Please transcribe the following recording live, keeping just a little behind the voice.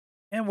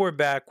And we're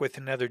back with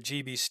another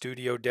GB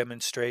Studio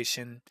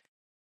demonstration.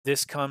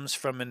 This comes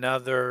from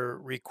another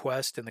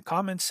request in the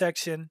comments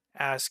section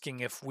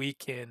asking if we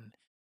can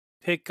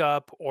pick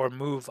up or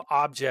move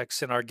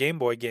objects in our Game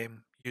Boy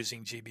game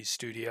using GB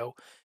Studio.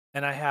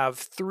 And I have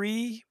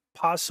three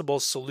possible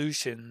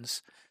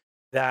solutions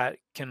that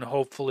can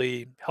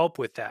hopefully help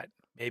with that.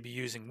 Maybe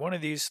using one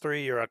of these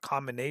three or a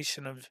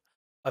combination of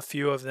a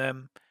few of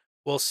them.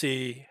 We'll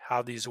see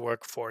how these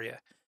work for you.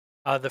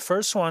 The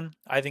first one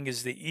I think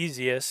is the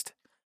easiest.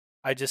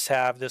 I just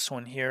have this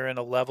one here in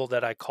a level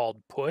that I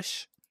called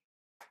Push,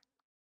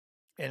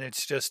 and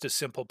it's just a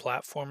simple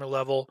platformer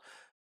level.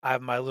 I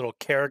have my little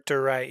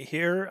character right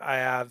here. I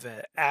have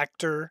an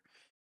actor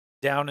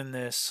down in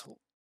this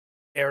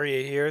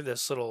area here,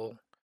 this little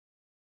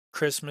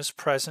Christmas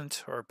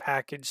present or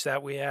package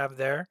that we have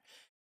there.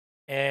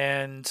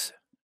 And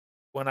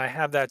when I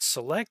have that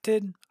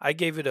selected, I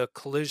gave it a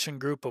collision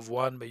group of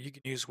 1, but you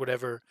can use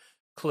whatever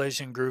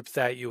collision group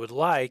that you would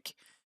like.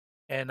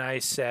 And I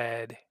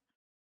said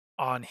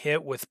on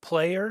hit with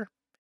player,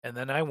 and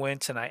then I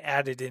went and I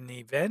added an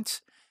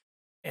event.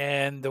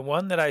 And the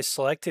one that I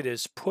selected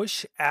is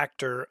push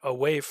actor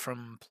away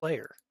from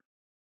player.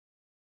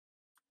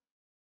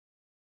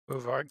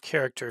 Move our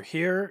character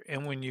here,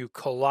 and when you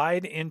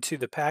collide into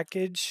the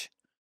package,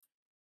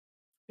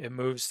 it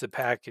moves the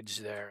package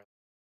there.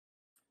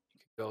 You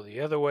can go the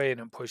other way and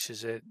it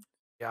pushes it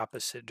the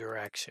opposite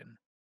direction.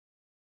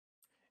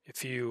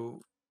 If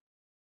you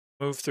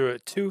move through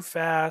it too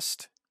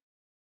fast,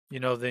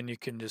 then you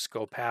can just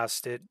go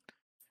past it,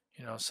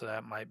 so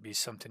that might be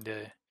something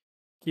to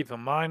keep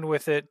in mind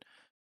with it.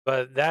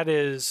 But that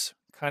is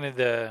kind of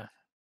the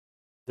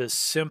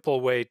simple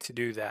way to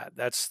do that.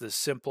 That's the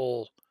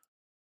simple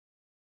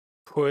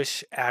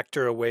push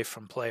actor away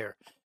from player.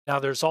 Now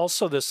there's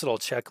also this little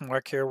check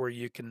mark here where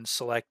you can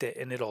select it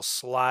and it'll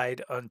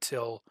slide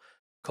until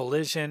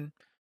collision.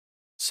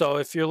 So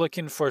if you're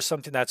looking for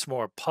something that's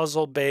more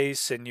puzzle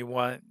based and you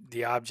want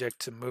the object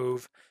to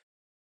move,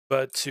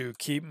 but to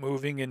keep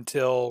moving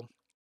until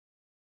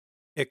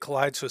it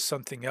collides with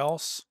something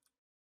else,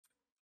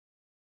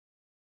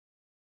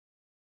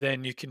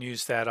 then you can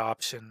use that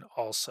option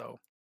also.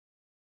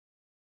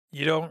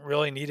 You don't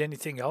really need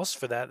anything else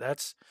for that.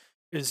 That's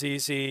as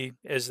easy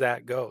as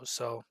that goes.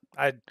 So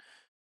I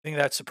think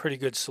that's a pretty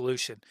good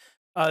solution.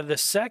 The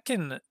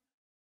second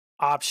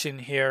option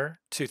here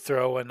to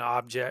throw an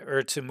object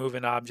or to move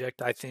an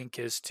object, I think,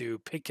 is to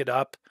pick it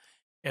up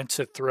and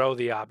to throw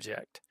the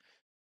object.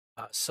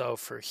 So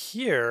for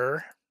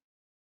here,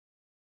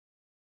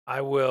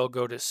 I will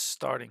go to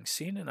starting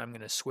scene and I'm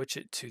going to switch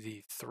it to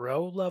the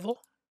throw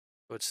level.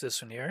 So it's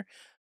this one here.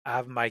 I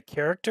have my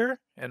character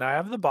and I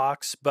have the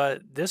box,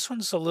 but this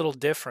one's a little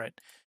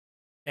different.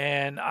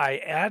 And I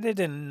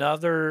added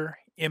another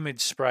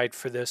image sprite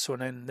for this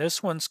one, and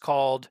this one's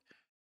called,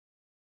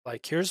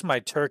 like, here's my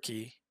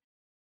turkey,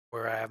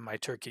 where I have my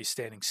turkey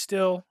standing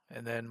still,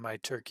 and then my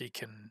turkey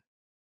can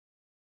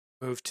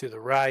move to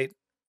the right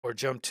or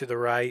jump to the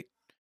right,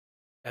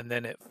 and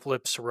then it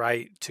flips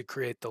right to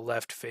create the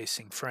left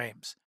facing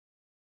frames.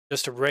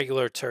 Just a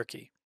regular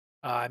turkey.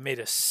 I made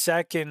a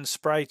second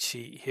sprite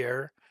sheet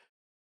here,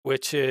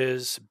 which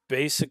is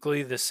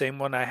basically the same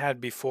one I had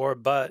before,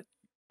 but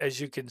as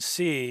you can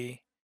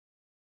see,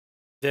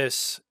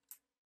 this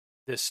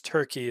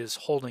turkey is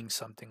holding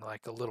something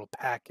like a little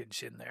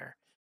package in there.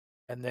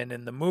 And then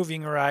in the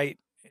moving right,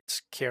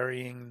 it's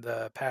carrying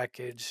the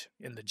package.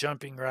 In the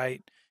jumping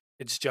right,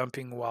 it's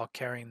jumping while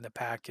carrying the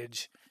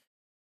package.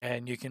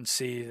 And you can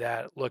see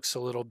that looks a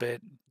little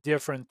bit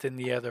different than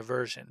the other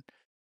version.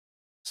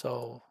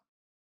 So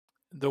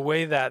the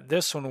way that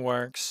this one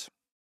works,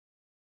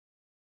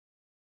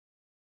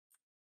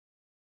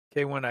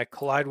 okay, when I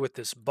collide with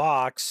this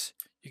box,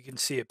 you can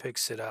see it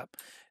picks it up.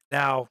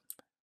 Now,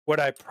 what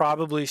I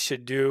probably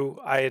should do,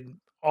 I had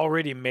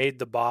already made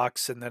the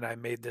box and then I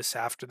made this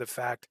after the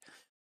fact.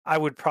 I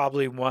would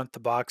probably want the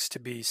box to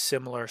be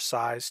similar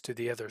size to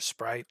the other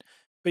sprite,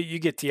 but you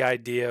get the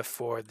idea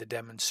for the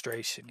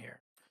demonstration here.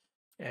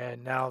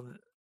 And now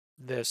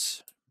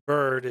this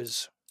bird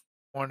is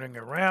wandering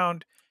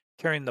around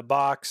carrying the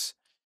box,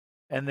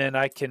 and then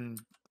I can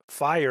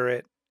fire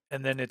it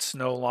and then it's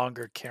no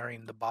longer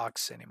carrying the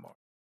box anymore.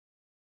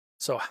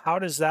 So how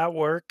does that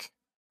work?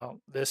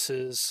 Well, this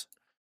is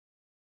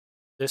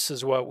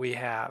what we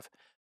have.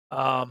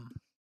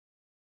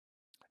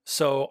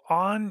 So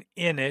on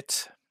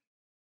init,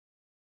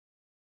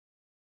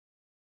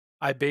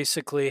 I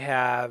basically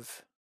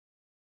have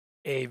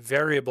a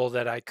variable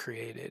that I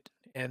created,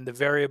 and the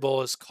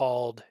variable is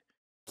called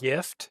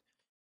gift.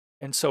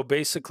 And so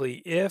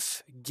basically,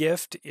 if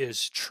gift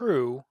is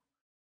true,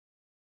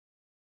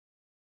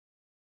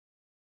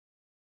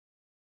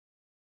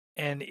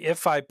 and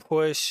if I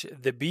push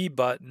the B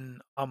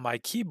button on my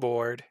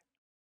keyboard,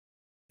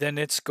 then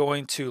it's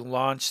going to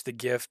launch the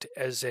gift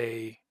as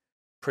a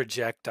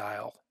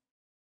projectile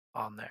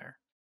on there.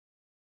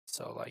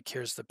 So like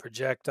here's the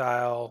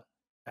projectile,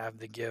 I have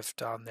the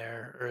gift on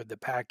there, or the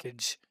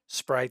package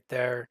sprite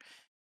there,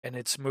 and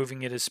it's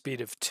moving at a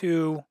speed of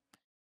 2.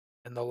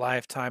 and the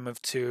lifetime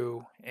of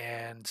 2,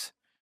 and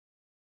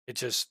it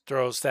just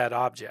throws that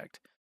object.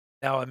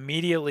 Now,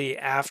 immediately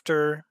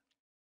after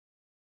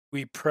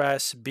we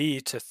press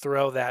B to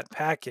throw that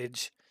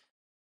package,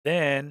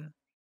 then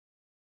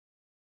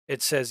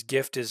it says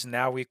gift is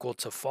now equal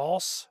to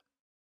false,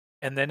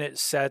 and then it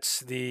sets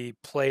the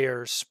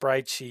player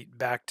sprite sheet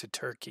back to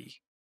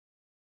turkey.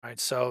 All right,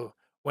 so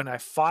when I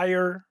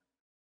fire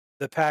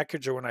the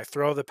package or when I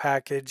throw the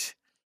package,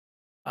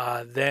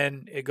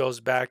 then it goes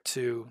back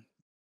to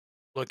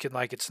looking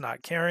like it's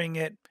not carrying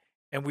it,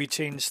 and we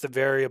change the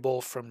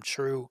variable from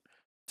true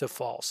to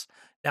false.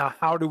 Now,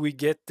 how do we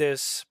get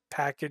this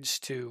package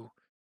to,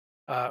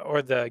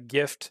 or the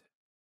gift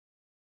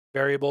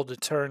variable to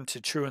turn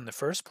to true in the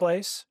first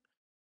place?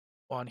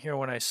 Well, on here,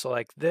 when I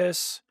select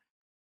this,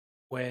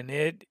 when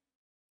it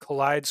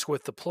collides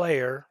with the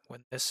player,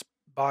 when this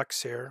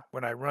box here,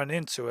 when I run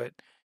into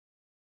it,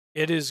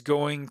 it is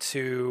going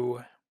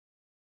to,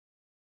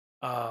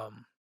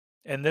 and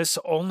this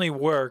only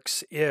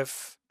works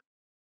if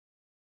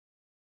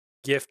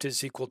gift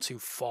is equal to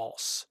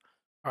false.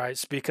 All right,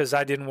 it's because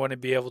I didn't want to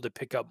be able to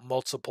pick up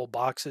multiple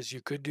boxes.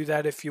 You could do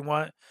that if you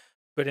want,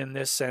 but in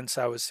this sense,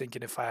 I was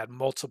thinking if I had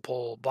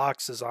multiple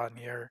boxes on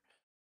here,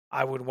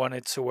 I would want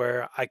it to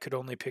where I could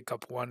only pick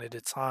up one at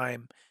a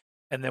time.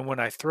 And then when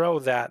I throw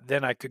that,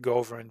 then I could go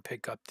over and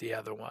pick up the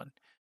other one.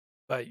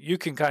 But you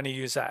can kind of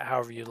use that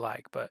however you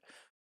like. But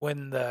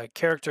when the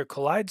character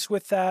collides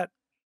with that,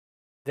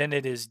 then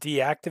it is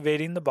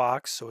deactivating the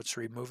box, so it's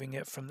removing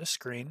it from the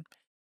screen.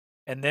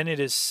 And then it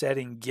is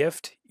setting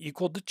gift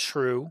equal to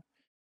true.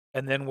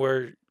 And then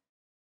we're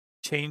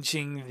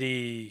changing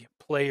the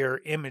player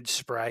image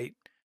sprite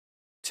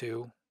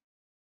to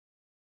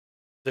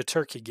the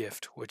turkey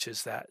gift, which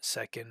is that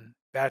second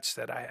batch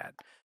that I had.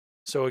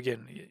 So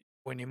again,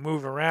 when you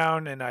move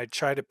around and I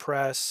try to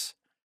press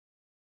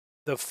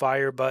the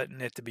fire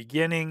button at the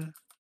beginning,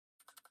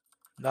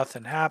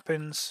 nothing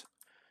happens.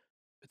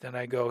 But then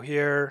I go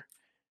here.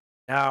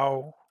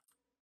 Now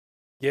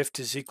gift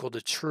is equal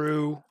to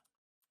true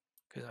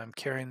because I'm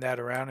carrying that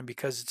around, and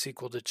because it's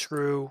equal to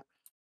true,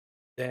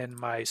 then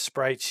my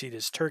sprite sheet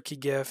is turkey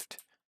gift.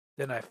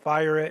 Then I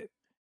fire it.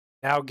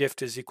 Now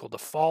gift is equal to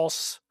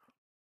false,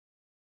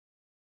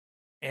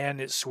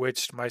 and it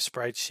switched my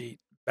sprite sheet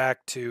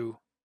back to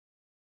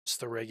just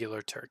the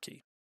regular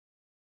turkey.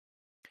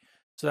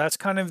 So that's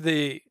kind of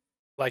the,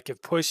 like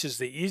if push is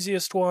the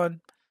easiest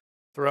one,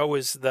 throw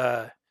is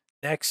the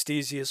next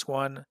easiest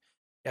one.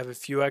 You have a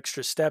few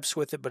extra steps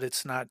with it, but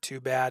it's not too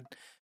bad.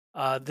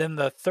 Then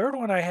the third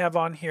one I have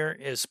on here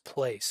is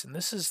place. And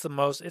this is the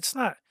most, it's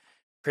not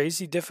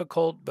crazy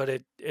difficult, but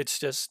it's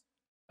just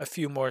a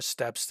few more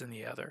steps than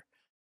the other.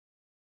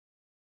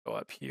 Go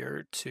up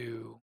here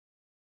to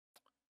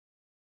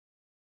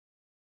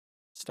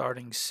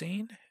starting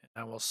scene, and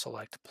I will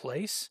select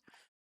place.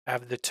 I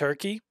have the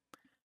turkey.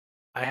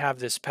 I have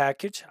this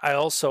package. I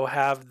also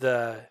have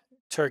the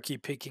turkey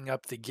picking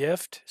up the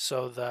gift.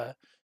 So the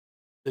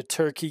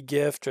turkey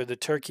gift or the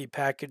turkey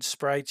package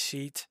sprite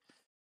sheet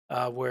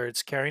where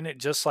it's carrying it,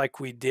 just like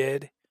we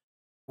did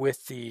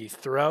with the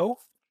throw.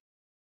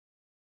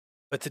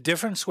 But the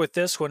difference with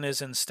this one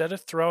is instead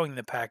of throwing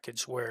the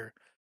package, we're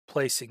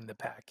placing the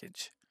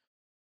package.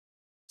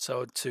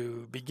 So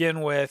to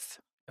begin with,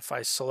 if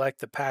I select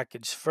the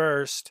package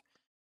first,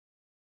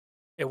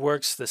 it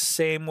works the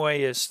same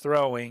way as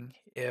throwing.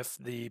 If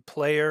the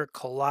player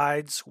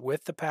collides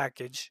with the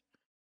package,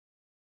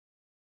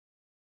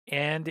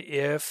 and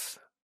if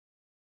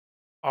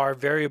our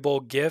variable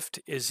gift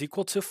is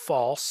equal to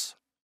false,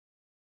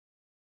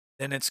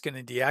 then it's going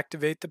to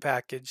deactivate the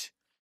package,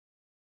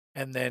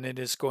 and then it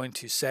is going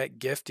to set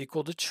gift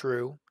equal to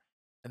true,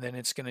 and then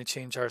it's going to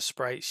change our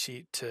sprite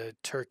sheet to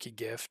turkey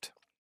gift,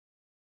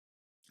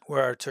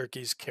 where our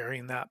turkey's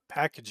carrying that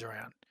package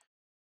around.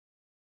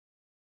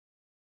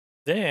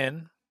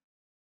 Then,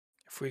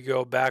 if we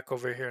go back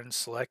over here and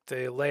select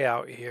the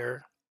layout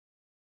here,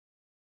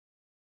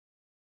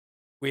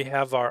 we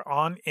have our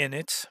on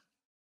init.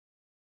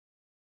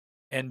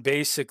 And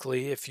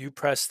basically, if you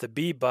press the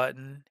B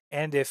button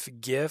and if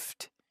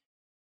gift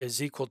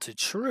is equal to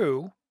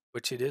true,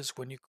 which it is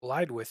when you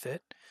collide with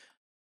it,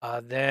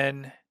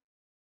 then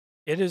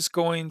it is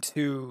going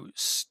to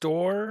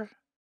store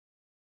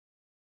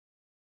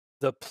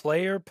the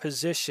player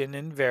position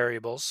in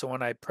variables. So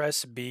when I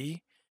press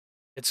B,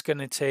 it's going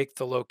to take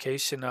the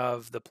location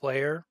of the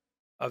player,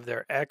 of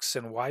their X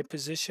and Y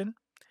position.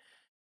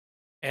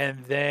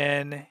 And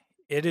then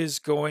it is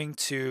going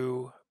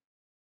to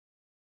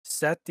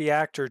set the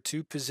actor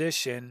to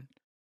position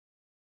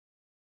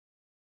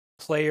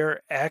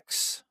player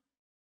X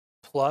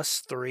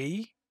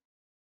 +3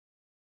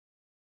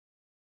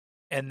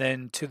 and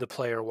then to the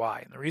player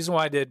Y. And the reason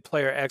why I did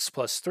player X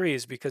 +3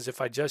 is because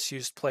if I just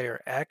used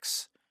player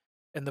X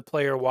and the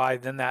player Y,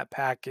 then that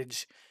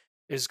package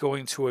is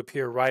going to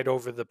appear right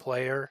over the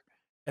player,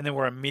 and then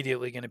we're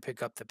immediately going to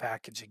pick up the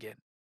package again.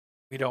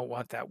 We don't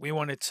want that. We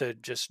want it to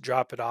just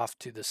drop it off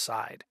to the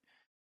side.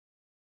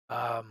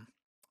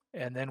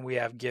 And then we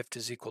have gift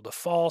is equal to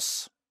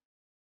false.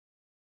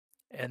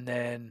 And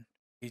then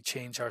we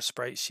change our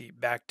sprite sheet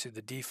back to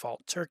the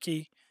default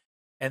turkey,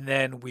 and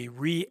then we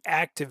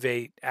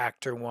reactivate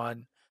actor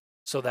one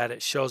so that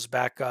it shows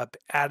back up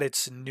at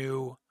its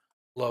new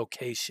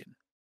location.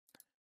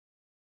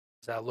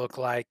 Does that look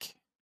like?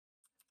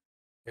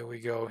 Here we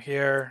go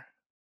here.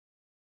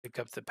 Pick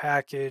up the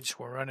package.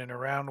 We're running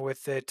around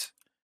with it.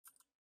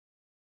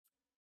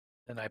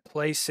 Then I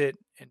place it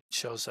and it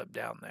shows up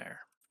down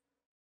there.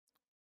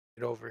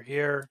 Get over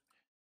here,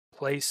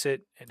 place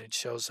it, and it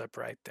shows up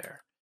right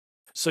there.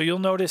 So you'll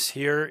notice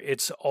here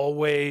it's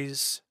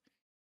always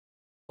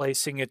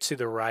placing it to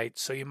the right.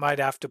 So you might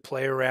have to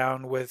play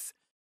around with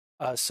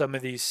some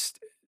of these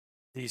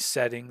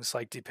settings,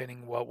 like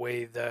depending what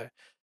way the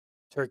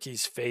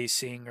turkey's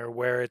facing or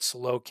where it's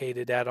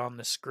located at on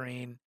the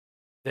screen.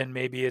 Then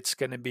maybe it's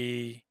going to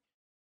be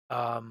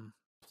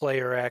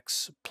player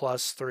X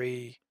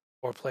 +3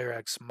 or player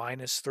X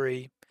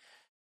 -3,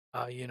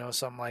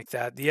 something like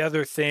that. The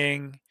other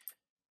thing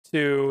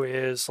too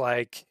is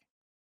like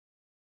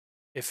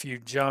if you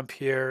jump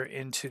here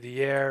into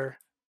the air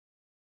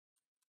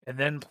and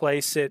then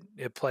place it,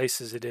 it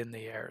places it in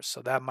the air.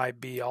 So that might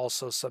be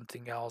also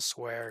something else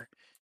where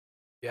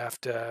you have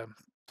to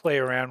play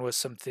around with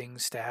some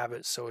things to have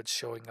it so it's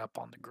showing up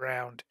on the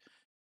ground.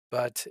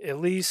 But at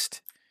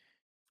least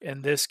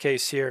in this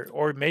case here,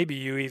 or maybe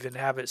you even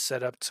have it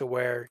set up to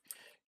where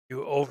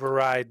you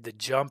override the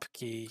jump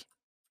key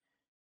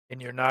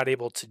and you're not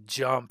able to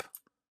jump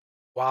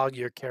while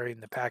you're carrying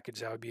the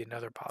package. That would be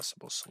another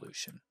possible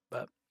solution.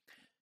 But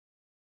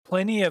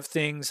plenty of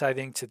things I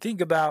think to think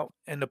about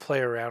and to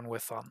play around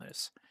with on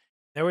this.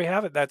 There we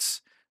have it.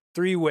 That's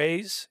 3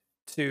 ways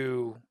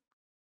to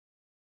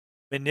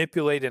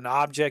manipulate an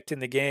object in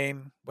the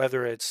game,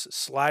 whether it's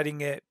sliding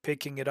it,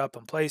 picking it up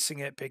and placing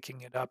it,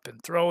 picking it up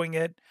and throwing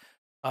it.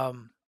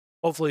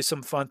 Hopefully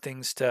some fun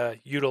things to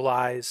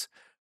utilize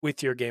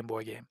with your Game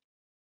Boy game.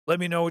 Let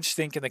me know what you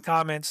think in the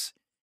comments.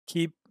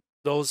 Keep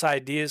those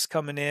ideas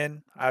coming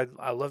in.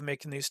 I love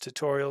making these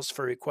tutorials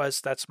for requests.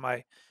 That's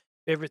my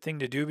favorite thing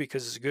to do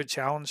because it's a good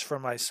challenge for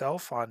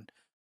myself on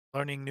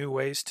learning new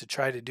ways to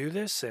try to do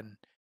this, and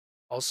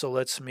also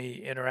lets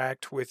me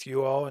interact with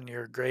you all and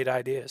your great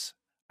ideas.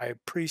 I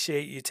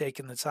appreciate you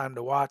taking the time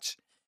to watch,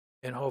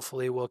 and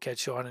hopefully we'll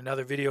catch you on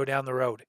another video down the road.